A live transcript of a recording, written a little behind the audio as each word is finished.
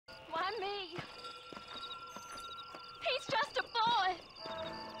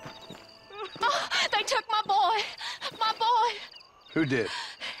Who did?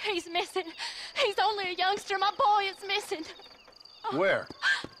 He's missing. He's only a youngster. My boy is missing. Where?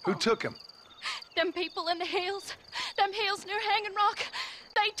 Who took him? Them people in the hills. Them hills near Hanging Rock.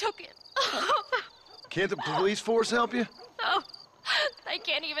 They took it. Can't the police force help you? Oh, they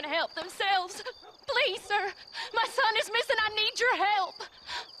can't even help themselves. Please, sir. My son is missing. I need your help.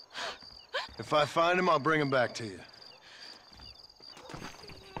 If I find him, I'll bring him back to you.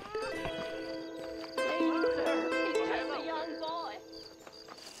 Please, sir. He's just a young boy.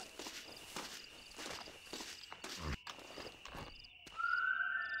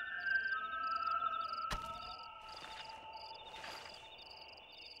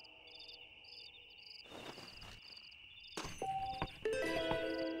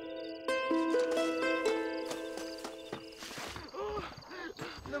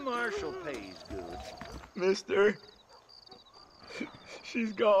 The marshal pays good. Mister,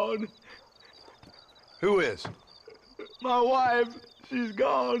 she's gone. Who is? My wife, she's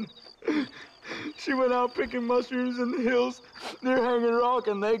gone. She went out picking mushrooms in the hills near Hanging Rock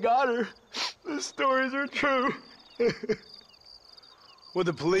and they got her. The stories are true.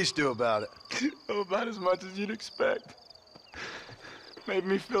 What'd the police do about it? Oh, about as much as you'd expect. Made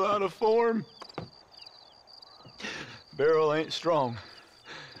me fill out a form. Beryl ain't strong,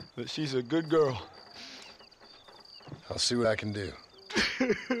 but she's a good girl. I'll see what I can do.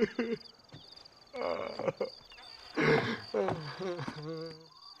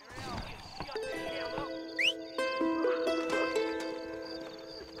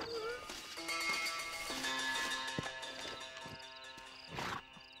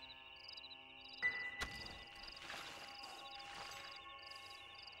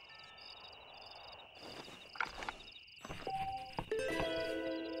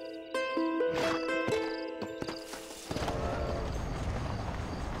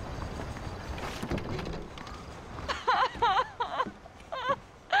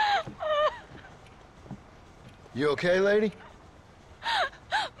 You okay, lady?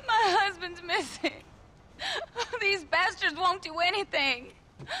 My husband's missing. These bastards won't do anything.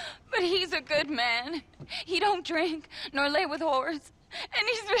 But he's a good man. He don't drink nor lay with whores. And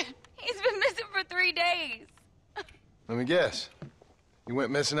he's been missing for 3 days. Let me guess. You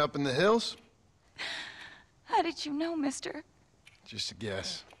went missing up in the hills? How did you know, mister? Just a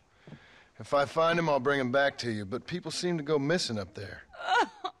guess. If I find him, I'll bring him back to you, but people seem to go missing up there.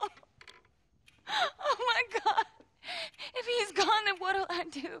 Oh, my God. If he's gone, then what'll I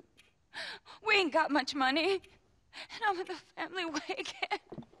do? We ain't got much money. And I'm in the family way again.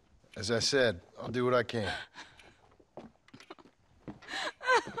 As I said, I'll do what I can. Well,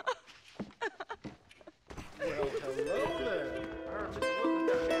 hello there. I heard Mr. Wilkins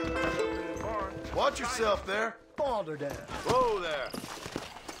got campfire up in his barn. Watch yourself there. Balder down. Whoa there.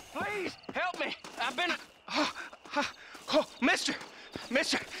 Please, help me. I've been... mister.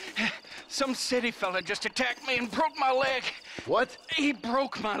 Some city fella just attacked me and broke my leg. What? He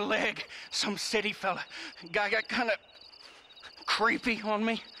broke my leg. Some city fella. Guy got kind of creepy on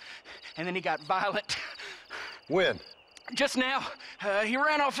me, and then he got violent. When? Just now. He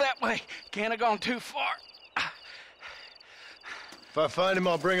ran off that way. Can't have gone too far. If I find him,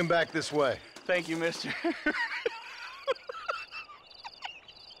 I'll bring him back this way. Thank you, mister.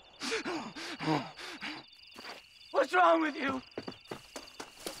 What's wrong with you?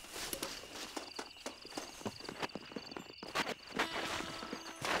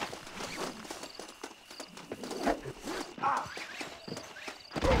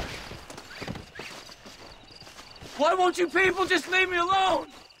 Why won't you people just leave me alone?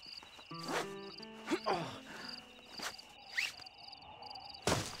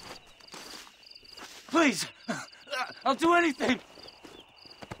 Please, I'll do anything.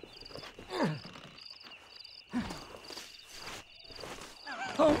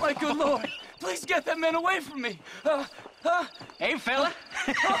 Oh, my good Lord. Please get that man away from me. Hey, fella.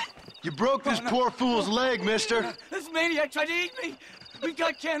 You broke this poor fool's leg, mister. This maniac tried to eat me. We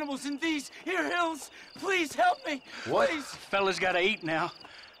got cannibals in these here hills. Please help me. What? Please. Fella's got to eat now.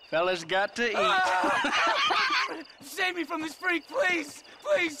 Fella's got to eat. Save me from this freak, please.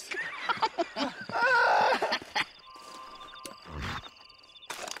 Please. For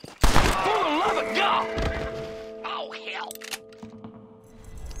the love of God! Oh, hell.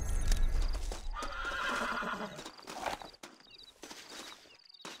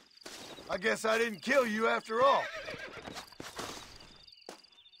 I guess I didn't kill you after all.